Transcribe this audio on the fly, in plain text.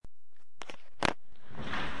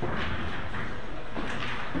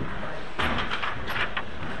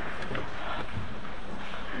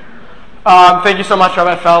Thank you so much,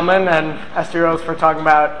 Rabbi Feldman and Esther Rose, for talking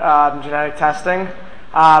about genetic testing.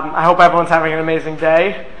 I hope everyone's having an amazing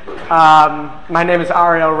day. My name is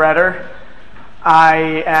Ariel Redder.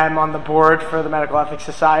 I am on the board for the Medical Ethics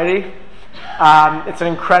Society. It's an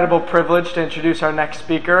incredible privilege to introduce our next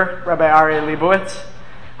speaker, Rabbi Aryeh Leibowitz.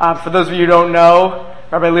 For those of you who don't know,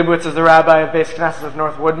 Rabbi Leibowitz is the rabbi of Beis Knesset of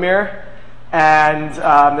North Woodmere and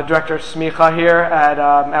the director of Smicha here at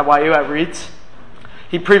YU at REIT.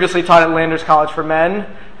 He previously taught at Landers College for Men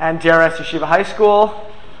and DRS Yeshiva High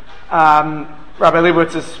School. Rabbi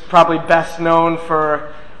Leibowitz is probably best known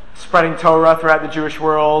for spreading Torah throughout the Jewish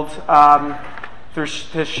world through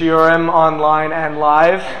his shiurim online and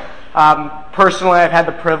live. Personally, I've had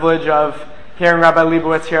the privilege of hearing Rabbi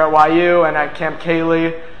Leibowitz here at YU and at Camp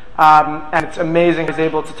Kaylee, and it's amazing he's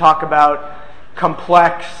able to talk about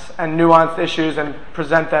complex and nuanced issues and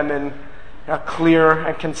present them in a clear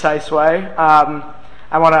and concise way.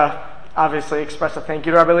 I want to obviously express a thank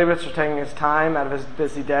you to Rabbi Leibowitz for taking his time out of his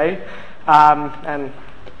busy day, and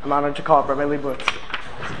I'm honored to call up Rabbi Leibowitz.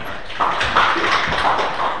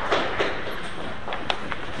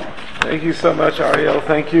 Thank you so much, Ariel.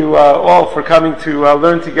 Thank you all for coming to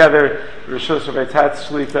learn together Rishos Rabbi Tatz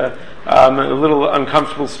Shlita. I'm a little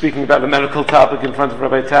uncomfortable speaking about a medical topic in front of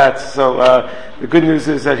Rabbi Tatz, so the good news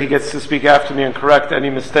is that he gets to speak after me and correct any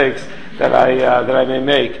mistakes that I may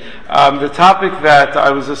make. The topic that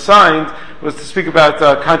I was assigned was to speak about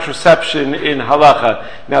contraception in halacha.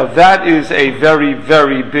 Now that is a very,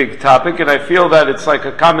 very big topic, and I feel that it's like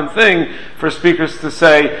a common thing for speakers to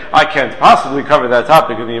say, I can't possibly cover that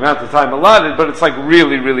topic in the amount of time allotted, but it's like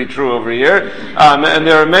really, really true over here. And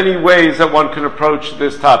there are many ways that one can approach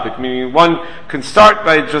this topic. Meaning one can start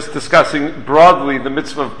by just discussing broadly the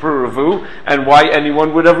mitzvah of Puravu and why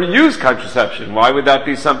anyone would ever use contraception. Why would that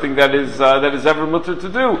be something that is ever mutter to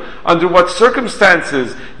do? Under what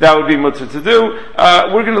circumstances that would be mutter to do?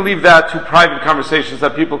 We're going to leave that to private conversations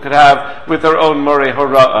that people could have with their own Morei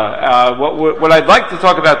Hora'ah. What I'd like to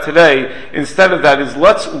talk about today, instead of that, is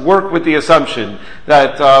let's work with the assumption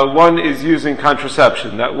that one is using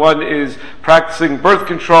contraception, that one is practicing birth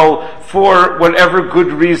control for whatever good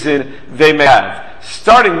reason they may have.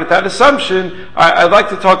 Starting with that assumption, I'd like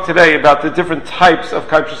to talk today about the different types of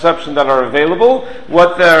contraception that are available,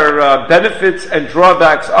 what their benefits and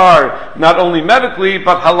drawbacks are, not only medically,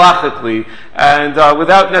 but halachically, and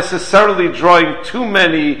without necessarily drawing too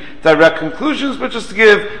many direct conclusions, but just to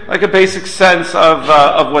give like a basic sense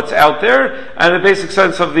of what's out there, and a basic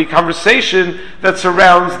sense of the conversation that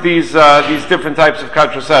surrounds these different types of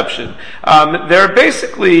contraception. There are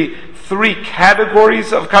basically three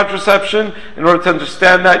categories of contraception. In order to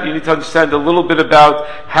understand that, you need to understand a little bit about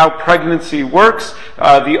how pregnancy works.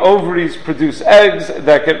 The ovaries produce eggs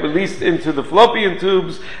that get released into the fallopian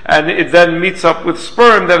tubes, and it then meets up with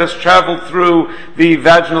sperm that has traveled through the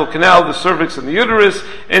vaginal canal, the cervix, and the uterus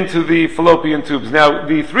into the fallopian tubes. Now,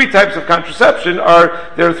 the three types of contraception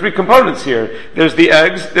there are three components here. There's the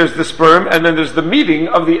eggs, there's the sperm, and then there's the meeting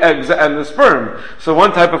of the eggs and the sperm. So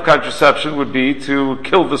one type of contraception would be to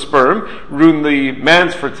kill the sperm, ruin the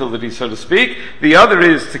man's fertility, so to speak. The other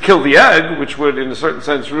is to kill the egg, which would, in a certain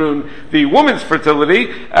sense, ruin the woman's fertility.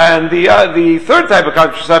 And the third type of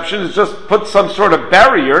contraception is just put some sort of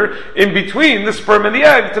barrier in between the sperm and the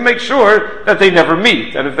egg to make sure that they never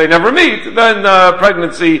meet. And if they never meet, then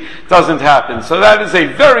pregnancy doesn't happen. So that is a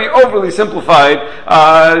very overly simplified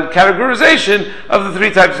categorization of the three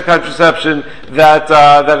types of contraception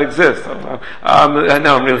that exist. Now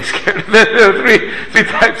I'm really scared. There are three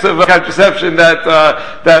types of contraception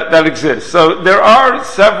that exists. So there are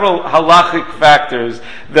several halachic factors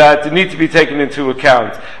that need to be taken into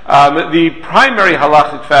account. The primary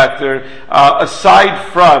halachic factor, aside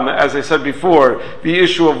from, as I said before, the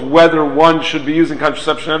issue of whether one should be using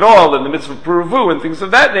contraception at all and the mitzvah of Puravu and things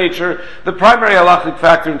of that nature, the primary halachic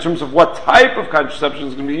factor in terms of what type of contraception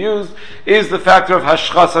is going to be used is the factor of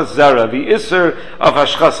hashchas hazera, the isser of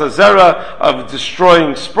hashchas hazera, of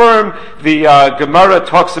destroying sperm. The Gemara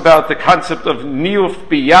talks about the concept of niyuf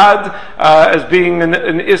biyad as being an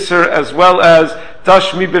isser, as well as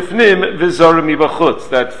Dash mi bifnim v'zor mi b'chutz.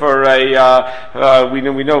 That for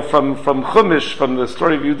we know from Chumash, from the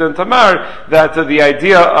story of Yehuda and Tamar, that the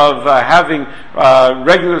idea of having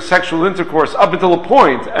regular sexual intercourse up until a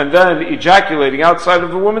point and then ejaculating outside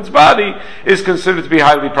of the woman's body is considered to be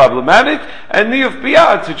highly problematic. And niyuf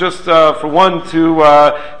biyad, to just for one to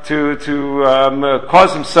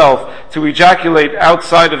cause himself to ejaculate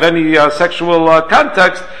outside of any sexual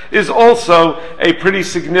context, is also a pretty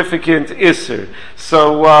significant isser.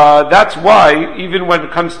 So that's why, even when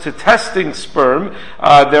it comes to testing sperm,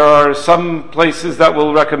 there are some places that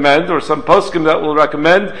will recommend, or some poskim that will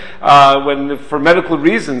recommend, when for medical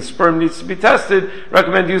reasons sperm needs to be tested,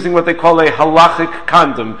 recommend using what they call a halachic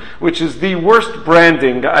condom, which is the worst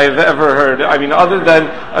branding I've ever heard. I mean, other than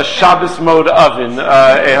a Shabbos mode oven,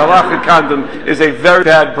 a halachic condom is a very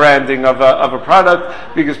bad branding of a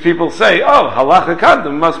product, because people say, oh, halachic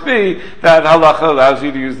condom must be that halacha allows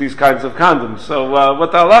you to use these kinds of condoms. So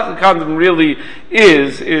what the halachic condom really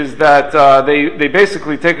is that they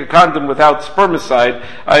basically take a condom without spermicide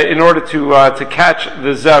in order to catch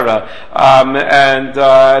the zera, and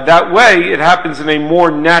that way it happens in a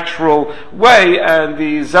more natural way, and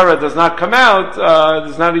the zera does not come out,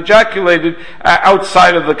 does not ejaculated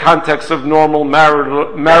outside of the context of normal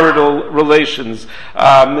marital relations,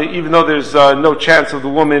 even though there's no chance of the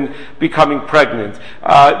woman becoming pregnant.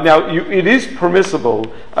 Now, it is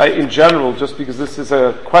permissible in general, just because this is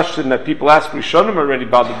a question that people ask Rishonim already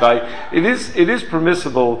bothered by, it is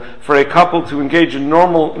permissible for a couple to engage in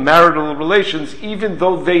normal marital relations even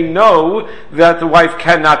though they know that the wife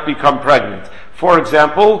cannot become pregnant. For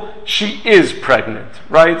example, she is pregnant,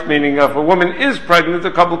 right? Meaning if a woman is pregnant, a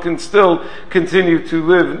couple can still continue to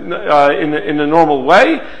live in a normal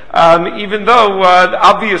way, even though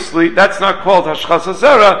obviously that's not called hashchas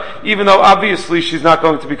hazera, even though obviously she's not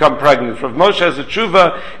going to become pregnant. Rav Moshe has a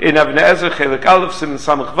tshuva in Avnei Ezer Chelik Aleph Siman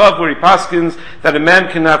Samach Vav, where he paskins that a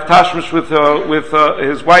man can have tashmish with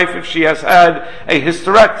his wife if she has had a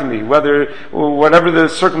hysterectomy, whatever the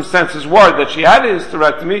circumstances were that she had a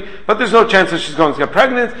hysterectomy, but there's no chance that she's going to get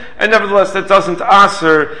pregnant, and nevertheless that doesn't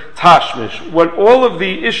aser tashmish. What all of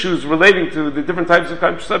the issues relating to the different types of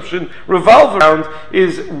contraception revolve around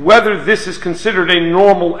is whether this is considered a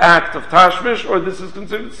normal act of tashmish, or this is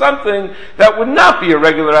considered something that would not be a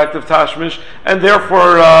regular act of tashmish, and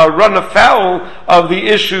therefore run afoul of the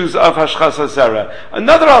issues of hashchas hazera.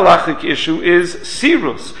 Another halachic issue is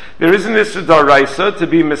sirus. There is an issur d'oraisa to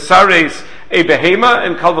be mesares a behema,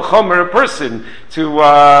 and kal v'chomer, a person.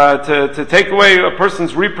 To take away a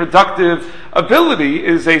person's reproductive ability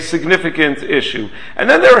is a significant issue. And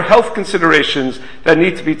then there are health considerations that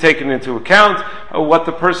need to be taken into account, what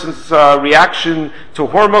the person's reaction to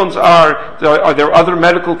hormones are. Are there other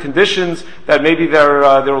medical conditions that maybe there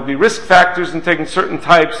will be risk factors in taking certain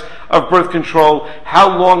types of birth control?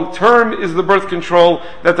 How long term is the birth control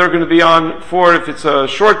that they're going to be on for? If it's a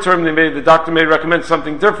short term, the doctor may recommend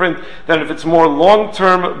something different than if it's more long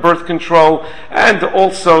term birth control. And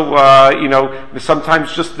also,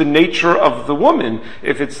 sometimes just the nature of the woman.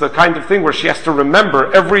 If it's the kind of thing where she has to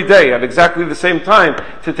remember every day at exactly the same time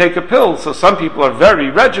to take a pill. So some people are very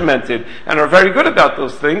regimented and are very good about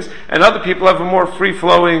those things, and other people have a more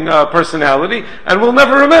free-flowing personality and will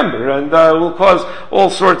never remember, and will cause all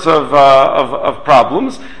sorts of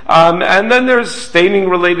problems. And then there's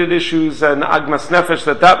staining-related issues and agmas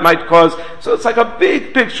nefesh that might cause. So it's like a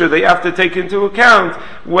big picture that you have to take into account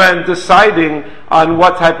when deciding on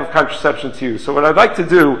what type of contraception to use. So what I'd like to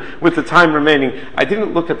do with the time remaining, I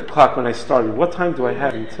didn't look at the clock when I started. What time do I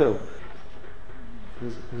have until?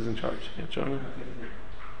 Who's in charge? Yeah, Jonah?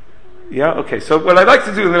 Yeah, okay. So what I'd like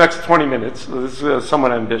to do in the next 20 minutes, this is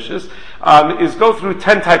somewhat ambitious, is go through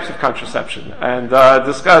 10 types of contraception and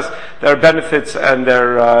discuss their benefits and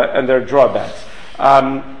their drawbacks.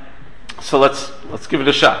 So let's give it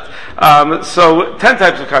a shot. So 10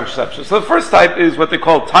 types of contraception. So the first type is what they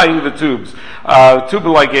call tying the tubes,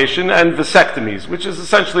 tubal ligation and vasectomies, which is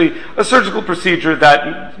essentially a surgical procedure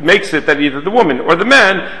that makes it that either the woman or the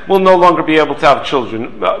man will no longer be able to have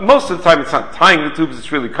children. Most of the time it's not tying the tubes,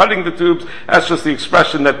 it's really cutting the tubes. That's just the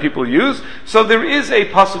expression that people use. So there is a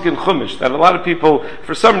pasuk in Chumash that a lot of people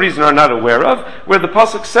for some reason are not aware of, where the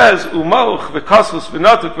pasuk says, Umauch v'kasus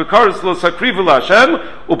v'natuk v'karis lo sakrivu l'Hashem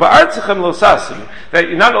u'ba'artzechem lo sasim.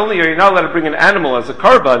 That not only are you not allowed to bring an animal as a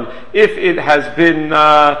karban if it has been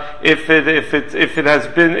if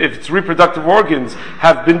its reproductive organs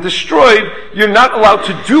have been destroyed, you're not allowed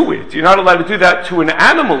to do it. You're not allowed to do that to an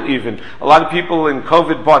animal even. A lot of people in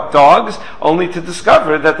COVID bought dogs only to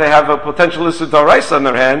discover that they have a potential issur d'oraisa on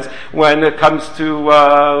their hands when it comes to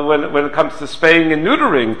when it comes to spaying and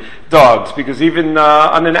neutering dogs, because even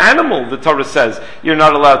on an animal the Torah says you're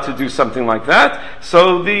not allowed to do something like that.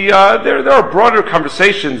 So there are broader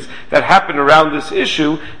conversations that happen around this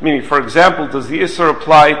issue, meaning, for example, does the Issur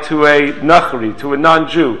apply to a Nachri, to a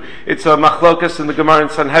non-Jew? It's a machlokas in the Gemara in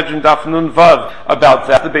Sanhedrin Daf Nun Vav about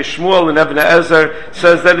that. The Beis Shmuel in Avnei Ezer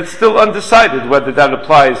says that it's still undecided whether that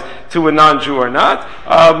applies to a non-Jew or not.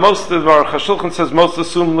 Most of our Chashulchan says most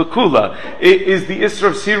assume lakula. Is the Isser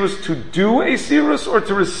of Sirus to do a Sirus or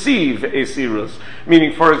to receive a Sirus?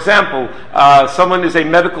 Meaning, for example, someone is a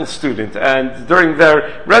medical student and during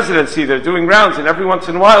their residency they're doing rounds, and every once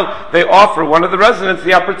in a while they offer one of the residents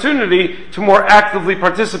the opportunity to more actively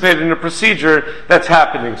participate in a procedure that's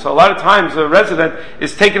happening. So a lot of times a resident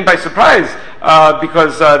is taken by surprise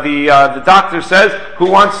because the doctor says, who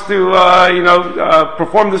wants to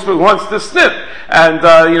perform this, who wants to snip, and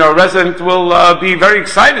a resident will be very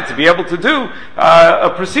excited to be able to do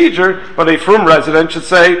a procedure, but a frum resident should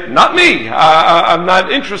say, not me, I'm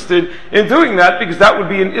not interested in doing that, because that would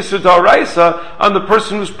be an Issur D'Oraisa on the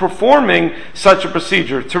person who's performing such a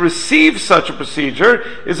procedure. To receive such a procedure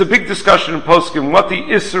is a big discussion in Poskim, what the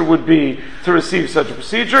Issur would be to receive such a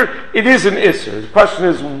procedure. It is an Issur. The question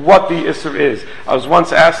is what the Issur is. I was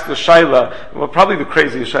once asked a Shaila, well, probably the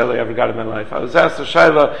craziest Shaila I ever got in my life. I was asked a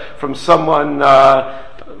Shaila from someone,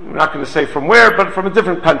 I'm not going to say from where, but from a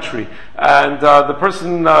different country. And the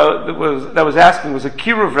person that was asking was a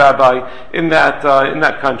kiruv rabbi in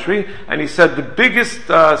that country, and he said the biggest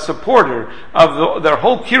supporter of their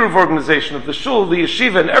whole kiruv organization, of the shul, the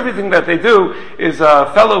yeshiva, and everything that they do, is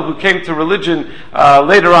a fellow who came to religion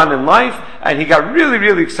later on in life, and he got really,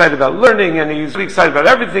 really excited about learning, and he's really excited about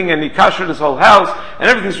everything, and he kashered his whole house, and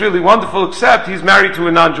everything's really wonderful, except he's married to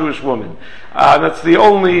a non-Jewish woman. That's the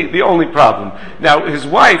only problem. Now, his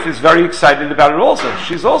wife is very excited about it also.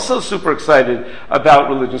 She's also super excited about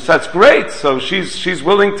religion. So that's great. So she's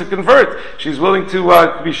willing to convert. She's willing to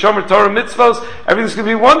be Shomer Torah mitzvos. Everything's going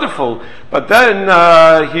to be wonderful. But then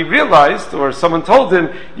he realized, or someone told him,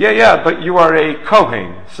 but you are a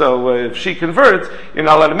Kohen. So if she converts, you're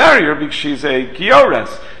not allowed to marry her because she's a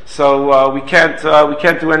Giores. So we can't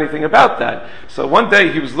do anything about that. So one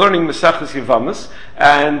day he was learning Maseches Yevamis,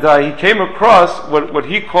 and he came across what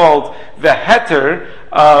he called the heter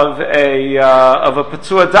of a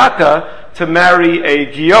Petzua Daka to marry a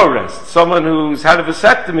Giores, someone who's had a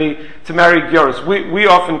vasectomy to marry Giores. We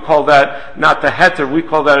often call that not the heter, we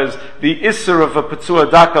call that as the Isser of a Petzua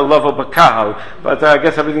Daka Lavo Bakahal. But I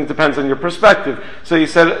guess everything depends on your perspective. So he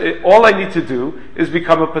said, all I need to do is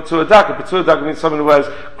become a Petzua Daka. Petzua Daka means someone who has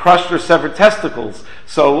crushed or severed testicles.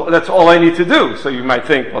 So that's all I need to do. So you might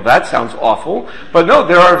think, well, that sounds awful. But no,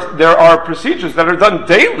 there are procedures that are done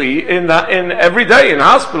daily in every day in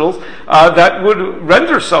hospitals that would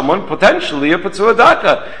render someone potentially a Petzua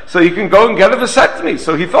Daka. So you can go and get a vasectomy.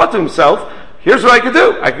 So he thought to himself, here's what I can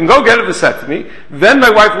do. I can go get a vasectomy, then my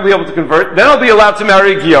wife will be able to convert, then I'll be allowed to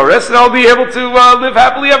marry a Giores, and I'll be able to live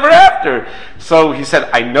happily ever after. So he said,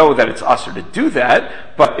 I know that it's usher to do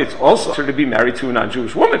that, but it's also usher to be married to a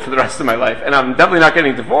non-Jewish woman for the rest of my life, and I'm definitely not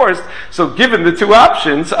getting divorced, so given the two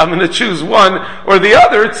options, I'm going to choose one or the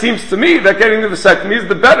other. It seems to me that getting the vasectomy is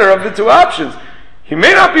the better of the two options. He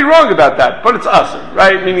may not be wrong about that, but it's usher,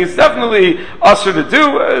 right? I mean, it's definitely usher to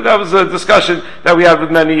do. That was a discussion that we had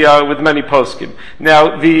with many poskim.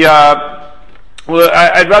 Now,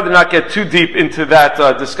 I'd rather not get too deep into that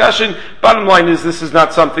discussion. Bottom line is, this is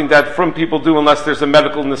not something that frum people do unless there's a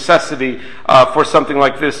medical necessity for something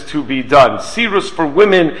like this to be done. Sirus for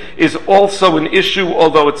women is also an issue,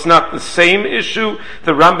 although it's not the same issue.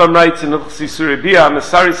 The Rambam writes in Ilchis Suribia,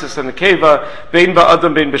 Mesarisis and Nekeva, Bein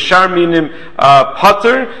Ba'adam, Bein B'shar Minim,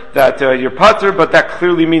 Pater, that you're Pater, but that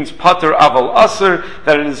clearly means Pater Aval Aser,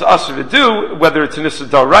 that it is Aser to do, whether it's an Issur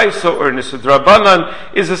D'Oraisa or an Issur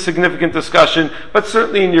D'Rabbanan, is a significant discussion. But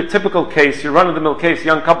certainly in your typical case, your run-of-the-mill case,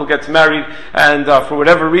 young couple gets married and for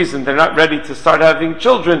whatever reason they're not ready to start having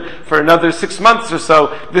children for another 6 months or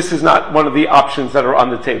so, this is not one of the options that are on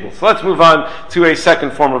the table. So let's move on to a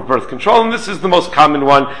second form of birth control, and this is the most common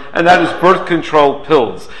one, and that is birth control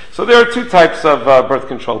pills. So there are two types of birth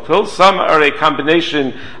control pills. Some are a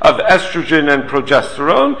combination of estrogen and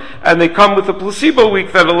progesterone, and they come with a placebo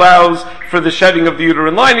week that allows for the shedding of the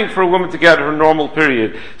uterine lining for a woman to get her normal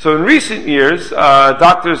period. So in recent years,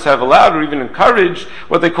 doctors have allowed or even encouraged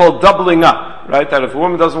what they call doubling up, right? That if a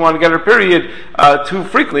woman doesn't want to get her period too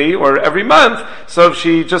frequently or every month, so if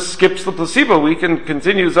she just skips the placebo week and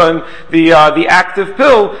continues on the active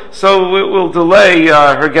pill, so it will delay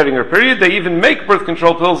her getting her period. They even make birth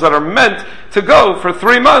control pills that are meant to go for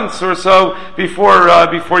 3 months or so before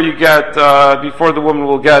the woman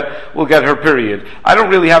will get her period. I don't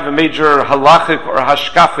really have a major halachic or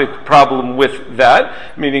hashkafic problem with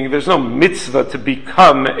that, meaning there's no mitzvah to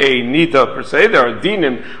become a nida per se. There are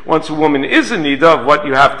dinim once a woman is is a nida of what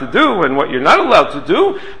you have to do and what you're not allowed to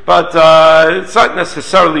do, but it's not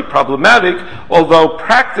necessarily problematic, although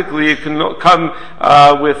practically it can come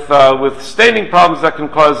with staining problems that can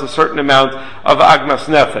cause a certain amount of agmas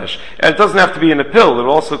nefesh. And it doesn't have to be in a pill,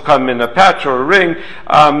 it'll also come in a patch or a ring.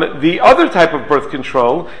 The other type of birth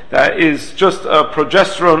control that is just a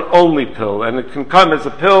progesterone-only pill, and it can come as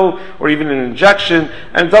a pill or even an injection,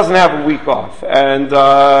 and it doesn't have a week off. And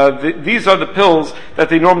these are the pills that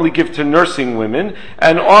they normally give to nursing women,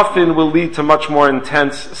 and often will lead to much more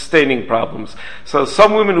intense staining problems. So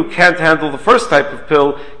some women who can't handle the first type of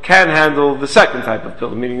pill can handle the second type of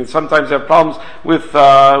pill, meaning that sometimes they have problems with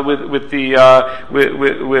the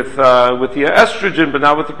estrogen, but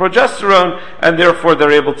not with the progesterone, and therefore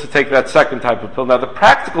they're able to take that second type of pill. Now, the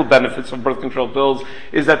practical benefits of birth control pills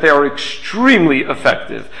is that they are extremely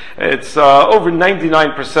effective. It's over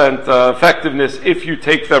 99% effectiveness if you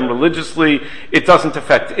take them religiously. It doesn't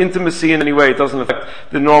affect intimacy in any way. It doesn't affect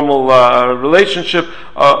the normal relationship.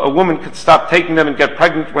 A woman could stop taking them and get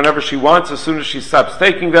pregnant whenever she wants as soon as she stops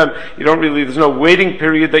taking them. There's no waiting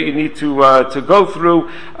period that you need to go through.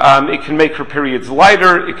 It can make her periods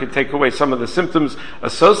lighter. It can take away some of the symptoms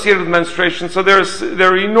associated with menstruation. So there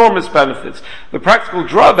are enormous benefits. The practical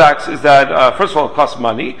drawbacks is that, first of all, it costs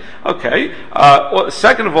money. Okay.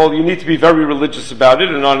 Second of all, you need to be very religious about it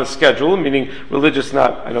and on a schedule, meaning religious,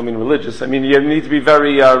 I don't mean religious, I mean you need to be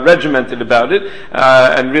very regimented about it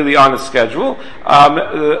and really on a schedule.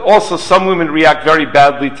 Also, some women react very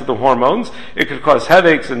badly to the hormones. It could cause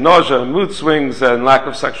headaches and nausea and mood swings and lack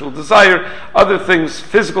of sexual desire. Other things,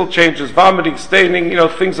 physical changes, vomiting, staining,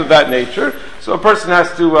 things of that nature. So a person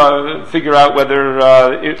has to figure out whether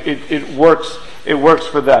it works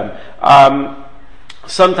for them.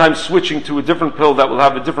 Sometimes switching to a different pill that will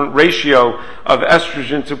have a different ratio of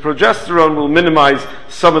estrogen to progesterone will minimize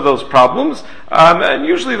some of those problems. And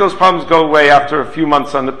usually those problems go away after a few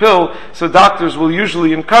months on the pill, so doctors will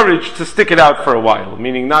usually encourage to stick it out for a while,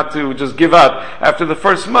 meaning not to just give up after the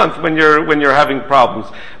first month when you're having problems.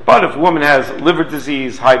 But if a woman has liver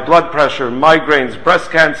disease, high blood pressure, migraines, breast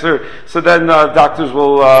cancer, so then doctors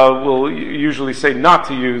will usually say not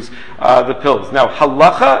to use the pills. Now,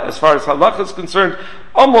 halacha, as far as halacha is concerned,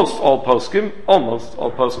 almost all poskim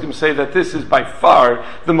say that this is by far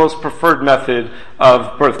the most preferred method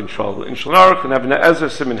of birth control. In Shulchan Aruch and Ibn Ezra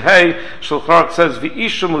Siman Hey, Shulchan Aruch says,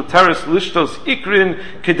 "V'isha muteres lishtos ikrin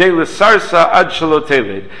kedei l'sarsa ad shelo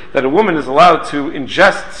teled," that a woman is allowed to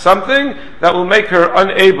ingest something that will make her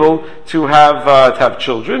unable to have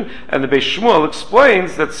children. And the Beis Shmuel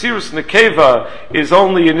explains that sirus nekeva is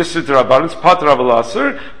only an isur d'Rabbanan, it's pater aval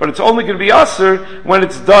aser, but it's only going to be aser when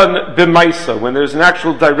it's done b'maisa, when there's an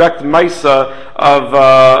actual direct maisa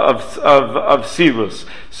of sirus.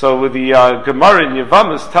 So the Gemara in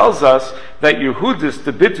Yevamos tells us that Yehudis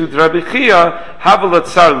the bitud Rabbi Chia havalat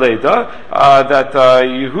sar leda, that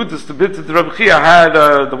Yehudis the bitud Rabbi Chia had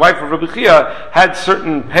the wife of Rabbi Chia had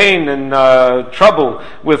certain pain and trouble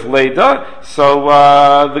with leda. So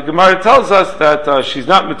the Gemara tells us that she's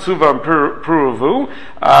not mitzuva and puruvu,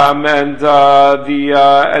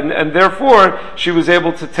 and therefore she was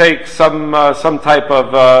able to take some type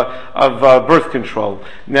of birth control.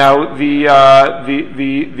 Now the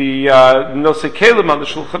Nosei Kelim on the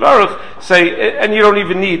Shulchan Aruch say, and you don't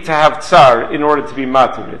even need to have tsar in order to be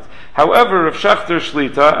maturit. However, Rav Shachter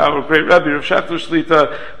Shlita, our great Rebbe Rav Shachter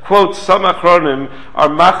Shlita, quotes some achronim are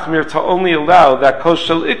machmir to only allow that kos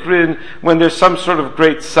shel ikrin when there's some sort of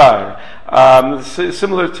great tsar.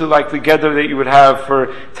 Similar to like the gedder that you would have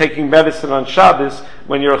for taking medicine on Shabbos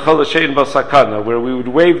when you're a chol she'ein bo sakana, where we would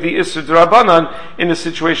waive the isur d'Rabbanan in a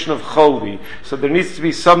situation of choli. So there needs to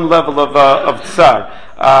be some level of tsar.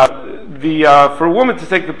 For a woman to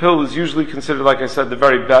take the pill is usually considered, like I said, the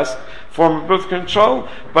very best form of birth control.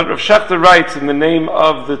 But Rav Shachter writes in the name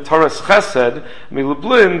of the Torah's Chesed,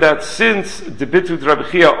 Milublin, that since the bitud Rabbi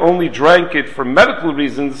Chia only drank it for medical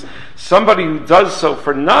reasons, somebody who does so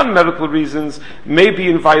for non-medical reasons may be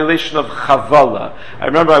in violation of Chavala. I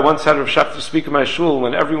remember I once had Rav Shachter speak in my shul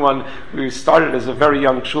when we started as a very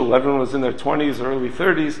young shul. Everyone was in their 20s or early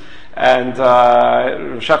 30s. And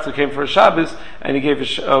Rav Shachter came for a Shabbos, and he gave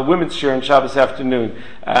a women's shir on Shabbos afternoon.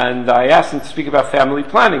 And I asked him to speak about family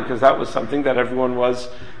planning, because that was something that everyone was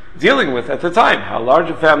dealing with at the time. How large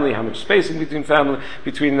a family, how much spacing between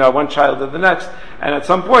one child and the next. And at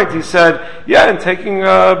some point he said, yeah, and taking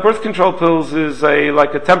birth control pills is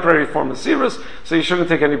like a temporary form of serous, so you shouldn't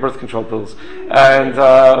take any birth control pills. And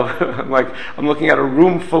I'm looking at a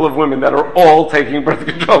room full of women that are all taking birth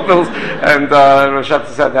control pills, and Rosh Hashanah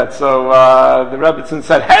said that. So the Rebbitzin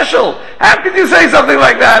said, Heschel, how could you say something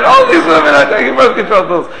like that? All these women are taking birth control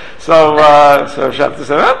pills. So Rosh Hashanah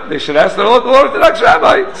said, well, they should ask their local Orthodox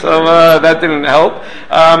rabbi. So that didn't help.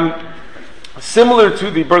 Similar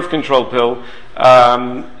to the birth control pill,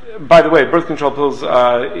 by the way, birth control pills,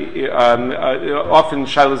 often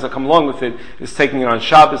shilas that come along with it is taking it on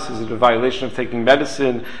Shabbos. Is it a violation of taking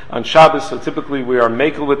medicine on Shabbos? So typically we are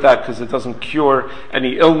makel with that because it doesn't cure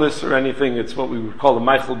any illness or anything. It's what we would call a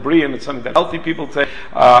Michael Briam. It's something that healthy people take.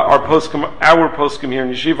 Our poskim here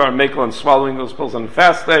in Yeshiva are makel on swallowing those pills on a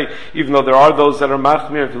fast day, even though there are those that are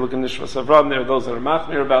machmir. If you look in Nishvas Avram, there are those that are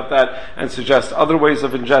machmir about that and suggest other ways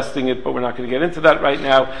of ingesting it, but we're not going to get into that right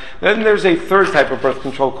now. Then there's a third type of birth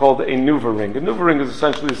control called a NuvaRing. A NuvaRing is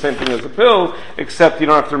essentially the same thing as a pill, except you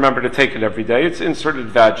don't have to remember to take it every day. It's inserted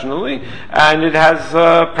vaginally, and it has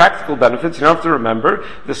practical benefits. You don't have to remember.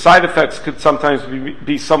 The side effects could sometimes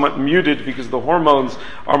be somewhat muted because the hormones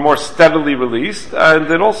are more steadily released,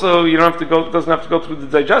 and it also doesn't have to go through the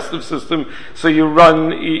digestive system, so you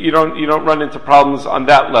don't run into problems on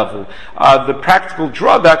that level. The practical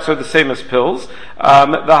drawbacks are the same as pills.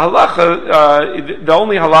 The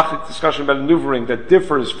only halachic discussion about a NuvaRing that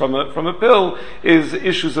differs from a pill is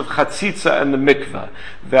issues of chatzitza and the mikveh.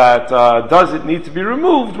 That does it need to be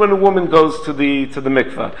removed when a woman goes to the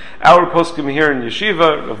mikveh? Our poskim here in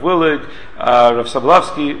Yeshiva, Rav Willig, Rav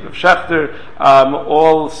Sablovsky, Rav Schechter,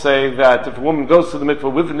 all say that if a woman goes to the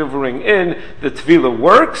mikveh with the NuvaRing in, the tevilah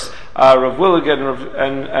works. Rav Willig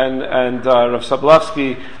and Rav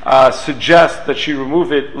Sablovsky suggest that she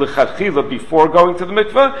remove it lechatchila before going to the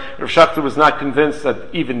mikveh. Rav Schechter was not convinced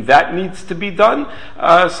that even that needs to be done.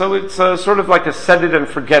 So it's sort of like a set it and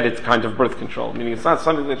forget it kind of birth control, meaning it's not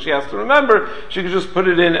something that she has to remember. She can just put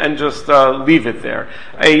it in and just leave it there.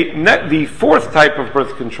 The fourth type of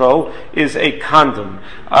birth control is a condom.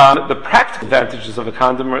 The practical advantages of a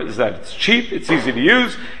condom is that it's cheap, it's easy to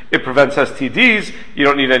use, it prevents STDs, you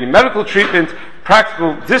don't need any medical treatment.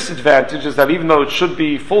 Practical disadvantage is that even though it should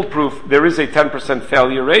be foolproof, there is a 10%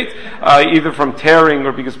 failure rate, either from tearing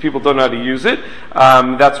or because people don't know how to use it.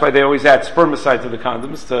 That's why they always add spermicide to the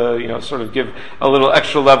condoms to, sort of give a little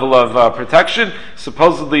extra level of protection.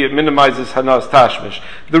 Supposedly it minimizes hanas tashmish.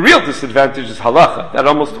 The real disadvantage is halacha, that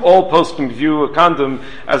almost all poskim view a condom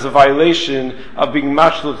as a violation of being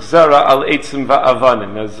mashluch zera al eitzim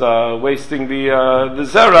va'avanim, as wasting the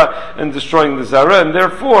zera and destroying the zera, and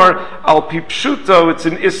therefore al pipshu it's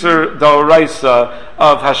an Isser Daoraisa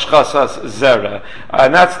of Hashchasas Zera.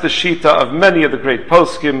 And that's the Shita of many of the great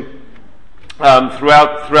poskim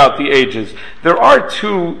throughout the ages. There are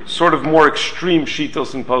two sort of more extreme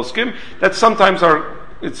Shitos in poskim that sometimes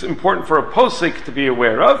it's important for a posik to be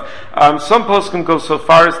aware of. Some poskim go so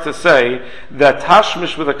far as to say that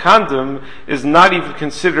tashmish with a condom is not even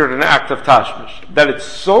considered an act of tashmish. That it's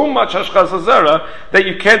so much hashchas hazera that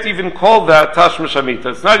you can't even call that tashmish amita.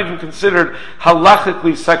 It's not even considered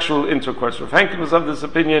halachically sexual intercourse. Rav Henkin was of this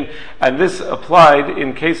opinion, and this applied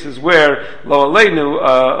in cases where lo aleinu,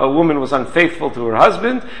 a woman was unfaithful to her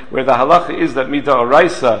husband, where the halacha is that mida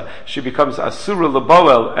oraisa, she becomes asura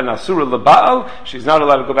leboel and asura lebaal. She's not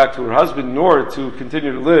allowed to go back to her husband, nor to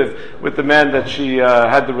continue to live with the man that she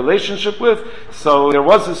had the relationship with. So there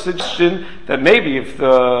was a suggestion that maybe if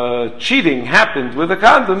the cheating happened with a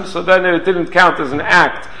condom, so then it didn't count as an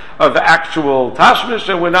act of actual tashmish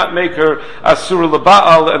and would not make her asura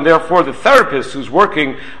lebaal, and therefore the therapist who's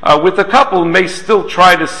working with the couple may still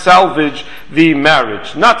try to salvage the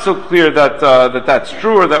marriage. Not so clear that that's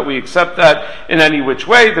true or that we accept that in any which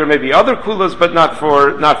way. There may be other kulas, but not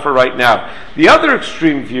for right now. The other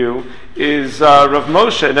extreme view is Rav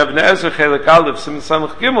Moshe and Ibn Ezra Chelik Aleph Siman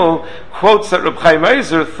Samach Gimel quotes that Reb Chaim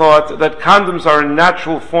Eiser thought that condoms are a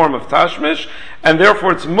natural form of tashmish, and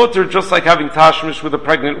therefore it's mutter just like having tashmish with a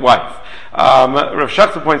pregnant wife. Rav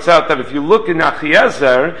Schechter points out that if you look in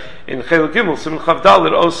Achiezer, in Chelik Gimel Siman Chav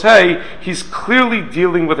Dalet Osei, he's clearly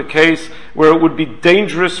dealing with a case where it would be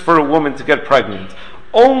dangerous for a woman to get pregnant.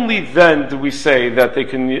 Only then do we say that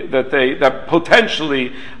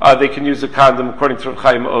potentially they can use a condom, according to Rav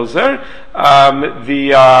Chaim Ozer.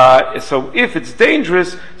 So if it's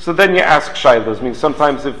dangerous, so then you ask shaylos. I mean,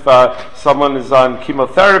 sometimes if someone is on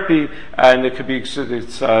chemotherapy and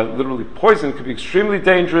it's literally poison, it could be extremely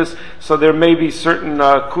dangerous. So there may be certain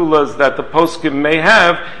kulas that the poskim may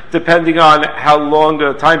have, depending on how long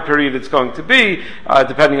a time period it's going to be,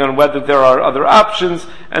 depending on whether there are other options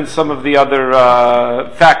and some of the other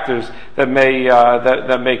factors that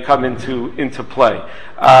may come into play.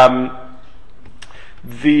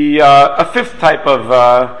 A fifth type of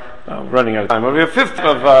running out of time. A fifth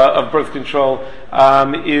of birth control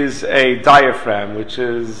is a diaphragm, which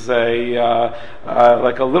is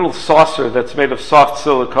like a little saucer that's made of soft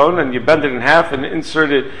silicone, and you bend it in half and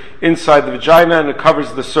insert it inside the vagina, and it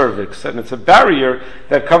covers the cervix. And it's a barrier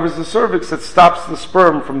that covers the cervix that stops the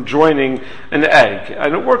sperm from joining an egg.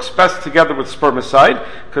 And it works best together with spermicide,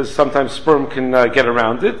 because sometimes sperm can get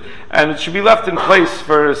around it. And it should be left in place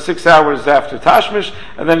for 6 hours after tashmish,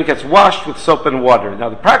 and then it gets washed with soap and water. Now,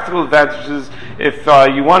 the practical advantage is if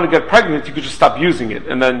you want to get pregnant, you could just stop using it,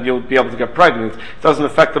 and then you'll be able to get pregnant. It doesn't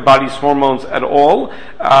affect the body's hormones at all,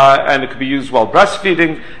 and it could be used while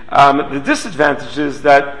breastfeeding. The disadvantage is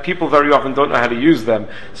that people very often don't know how to use them,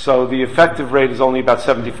 so the effective rate is only about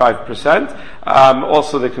 75%.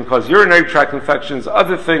 Also, they can cause urinary tract infections,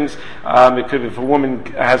 other things. It could, if a woman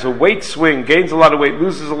has a weight swing, gains a lot of weight,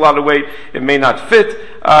 loses a lot of weight, it may not fit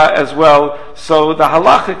as well. So the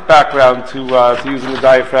halachic background to using the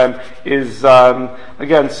diaphragm is,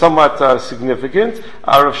 again, somewhat significant.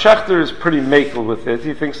 Rav Shechter is pretty makel with it.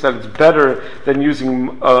 He thinks that it's better than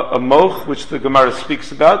using a moch, which the Gemara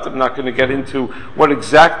speaks about. I'm not going to get into what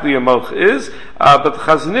exactly a moch is, but the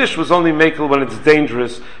Chazon Ish was only makel when it's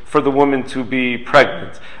dangerous for the woman to be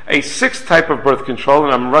pregnant. A sixth type of birth control,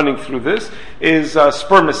 and I'm running through this, is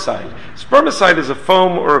spermicide. Spermicide is a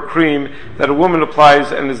foam or a cream that a woman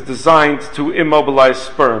applies and is designed to immobilize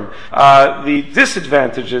sperm. The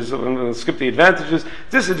disadvantages, I'm going to skip the advantages,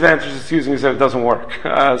 disadvantages to using is that it doesn't work.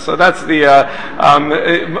 So that's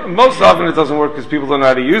most often it doesn't work because people don't know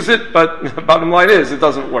how to use it, but the bottom line is it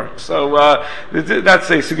doesn't work. So that's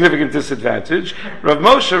a significant disadvantage. Rav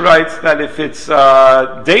Moshe writes that if it's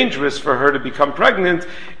dangerous for her to become pregnant,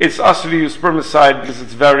 it's usher to use spermicide because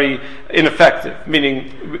it's very ineffective.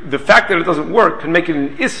 Meaning, the fact that it doesn't work can make it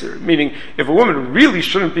an isser. Meaning, if a woman really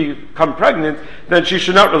shouldn't become pregnant, then she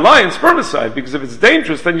should not rely on spermicide, because if it's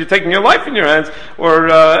dangerous, then you're taking your life in your hands,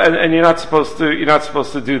 and you're not supposed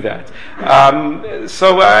to do that.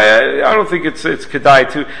 So I don't think it's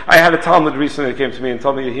kedai to. I had a Talmud recently that came to me and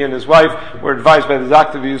told me that he and his wife were advised by the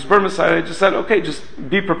doctor to use spermicide. I just said, okay, just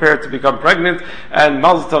be prepared to become pregnant, and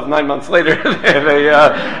Mazel Tov, 9 months later, they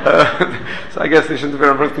have so I guess they shouldn't have been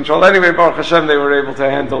on birth control. Anyway, Baruch Hashem, they were able to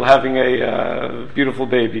handle having a beautiful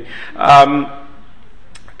baby.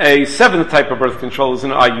 A seventh type of birth control is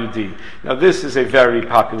an IUD. Now, this is a very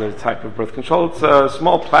popular type of birth control. It's a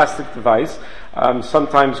small plastic device,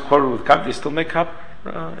 sometimes coated with copper. They still make copper?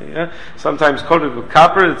 Sometimes coated with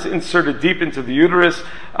copper. It's inserted deep into the uterus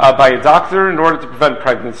by a doctor in order to prevent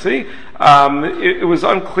pregnancy. It was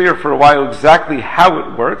unclear for a while exactly how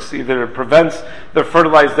it works. Either it prevents the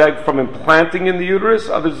fertilized egg from implanting in the uterus.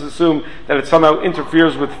 Others assume that it somehow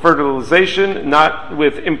interferes with fertilization, not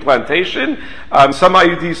with implantation. Some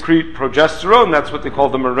IUDs create progesterone. That's what they call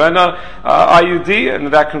the Mirena IUD, and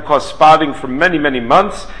that can cause spotting for many, many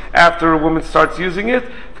months after a woman starts using it.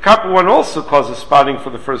 The copper one also causes spotting for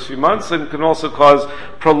the first few months and can also cause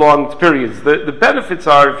prolonged periods. The benefits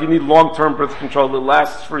are, if you need long-term birth control, it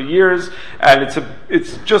lasts for years, and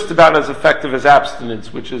it's just about as effective as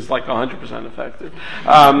abstinence, which is like 100% effective.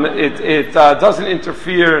 It doesn't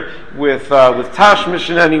interfere with tashmish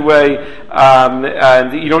in any way,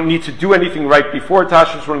 and you don't need to do anything right before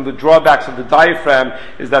tashmish. One of the drawbacks of the diaphragm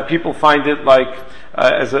is that people find it like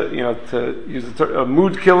as a, to use a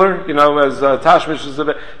mood killer, as tashmish is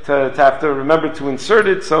to have to remember to insert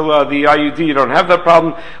it. So the IUD, you don't have that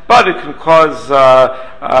problem, but it can cause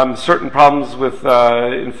certain problems with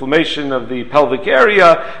inflammation of the pelvic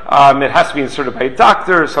area. It has to be inserted by a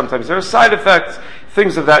doctor. Sometimes there are side effects,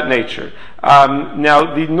 things of that nature.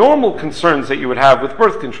 Now, the normal concerns that you would have with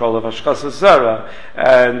birth control of hashkas zera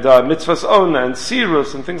and mitzvahs ona and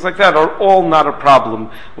sirus and things like that are all not a problem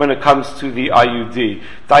when it comes to the IUD.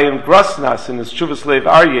 Dayan Grasnas in his Chuvas Lev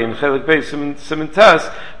Aryeh in Chelik Beis Siman Tes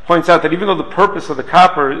points out that even though the purpose of the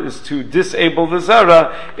copper is to disable the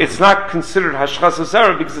zera, it's not considered hashkas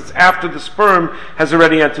zera because it's after the sperm has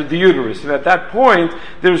already entered the uterus. And at that point,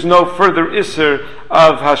 there's no further isser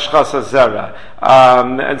of hashkas zera.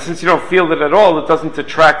 And since you don't feel it at all, it doesn't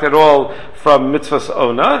detract at all from mitzvahs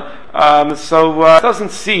ona. It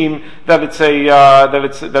doesn't seem that it's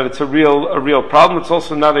a real problem. It's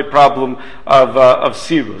also not a problem of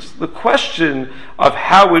sirus. The question of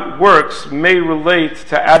how it works may relate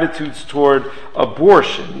to attitudes toward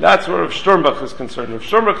abortion. That's where Rav Sternbuch is concerned. Rav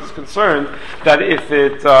Sternbuch is concerned that if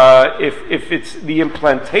it's the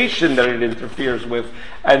implantation that it interferes with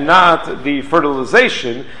and not the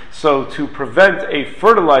fertilization, so to prevent a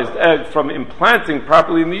fertilized egg from implanting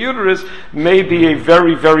properly in the uterus may be a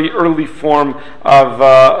very, very early form of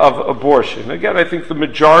abortion. Again, I think the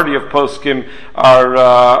majority of poskim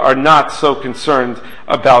are not so concerned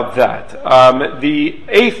about that. The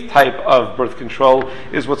eighth type of birth control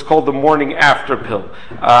is what's called the morning after pill.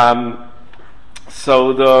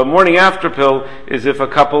 So the morning after pill is if a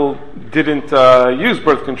couple didn't use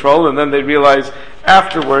birth control and then they realize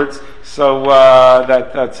afterwards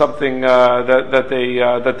that's something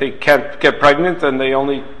that they can't get pregnant and they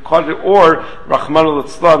only caught it, or Rachmana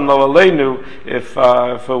litzlan lo aleinu, if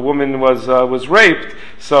a woman was raped,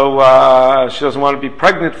 so she doesn't want to be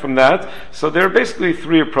pregnant from that. So there are basically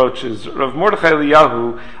three approaches. Rav Mordechai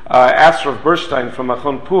Eliyahu asked Rav Berstein from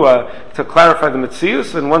Machon Pua to clarify the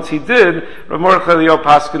metzius, and once he did, Rav Mordechai Eliyahu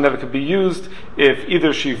paskin that it could be used if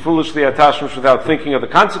either she foolishly had tashmish without thinking of the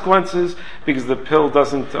consequences, because the pill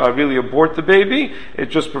doesn't really abort the baby, it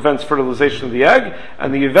just prevents fertilization of the egg,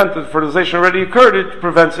 and the event that fertilization already occurred, it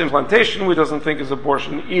prevents implantation, which doesn't think is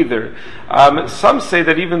abortion either. Some say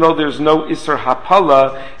that even though there's no Isser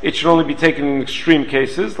Hapala, it should only be taken in extreme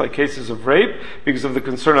cases, like cases of rape, because of the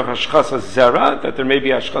concern of Hashchas HaZera, that there may be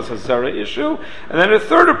a Hashchas HaZera issue. And then a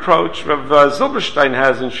third approach, Rav Zilberstein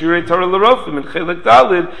has in Shirei Torah L'Rofim in Chelek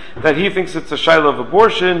Dalid, that he thinks it's a shaila of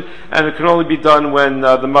abortion, and it can only be done when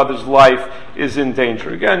the mother's life is in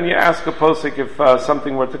danger. Again, you ask a posik if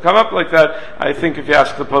something were to come up like that. I think if you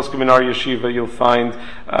ask the poskim in our yeshiva, you'll find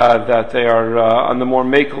that they are on the more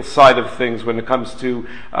makel side of things when it comes to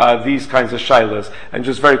these kinds of shailas. And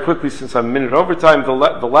just very quickly, since I'm a minute overtime, the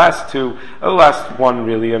last one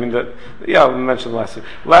really, I'll mention the last two.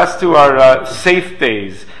 The last two are safe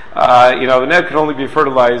days. The egg can only be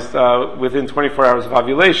fertilized within 24 hours of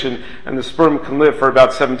ovulation, and the sperm can live for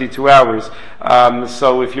about 72 hours.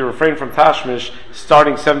 So if you refrain from tashmish,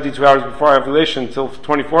 starting 72 hours before ovulation until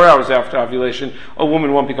 24 hours after ovulation, a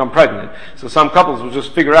woman won't become pregnant. So some couples will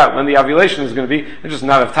just figure out when the ovulation is going to be, and just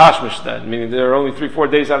not have tashmish then, meaning there are only 3-4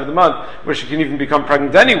 days out of the month where she can even become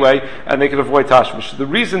pregnant anyway, and they can avoid tashmish. The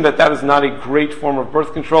reason that is not a great form of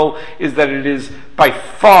birth control is that it is by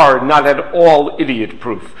far not at all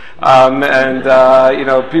idiot-proof.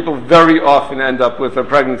 People very often end up with a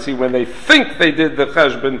pregnancy when they think they did the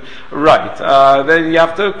cheshbon right. Then you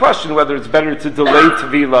have to question whether it's better to delay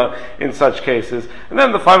Tevila in such cases. And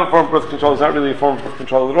then the final form of birth control is not really a form of birth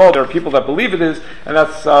control at all. There are people that believe it is, and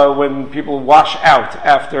that's when people wash out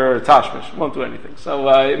after tashmish. Won't do anything. So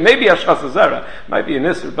it may be Hashchas HaZera, might be an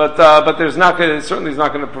issue, but there's not going to, certainly is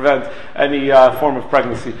not going to prevent any form of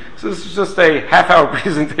pregnancy. So this is just a half-hour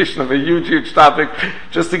presentation of a huge topic,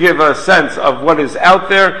 just to give a sense of what is out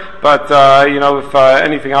there. But if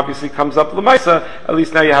anything obviously comes up l'maisa, at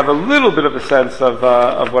least now you have a little bit of a sense of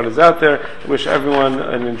what is out there. I wish everyone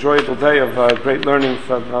an enjoyable day of great learning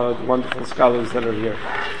from the wonderful scholars that are here.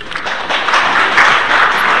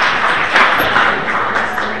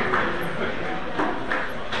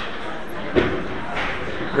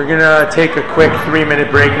 We're going to take a quick 3-minute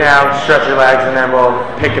break now, stretch your legs, and then we'll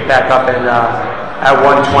pick it back up at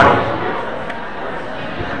 1:20.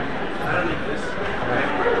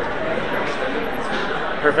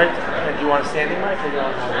 Perfect. And do you want a standing mic or do you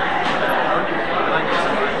want one?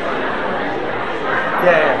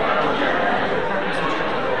 Yeah.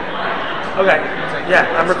 Okay. Yeah,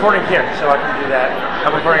 I'm recording here, so I can do that.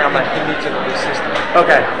 I'm recording on my system.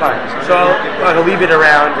 Okay, fine. So I'll leave it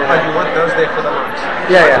around. You want those there for the mics?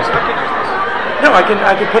 Yeah. No, I can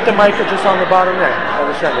put the mic just on the bottom there. I'll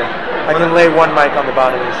just send it. I can lay one mic on the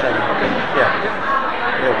bottom of the sender. Okay.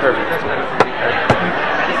 Yeah, perfect. I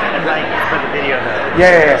just had a mic for the video though.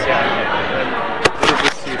 Yeah.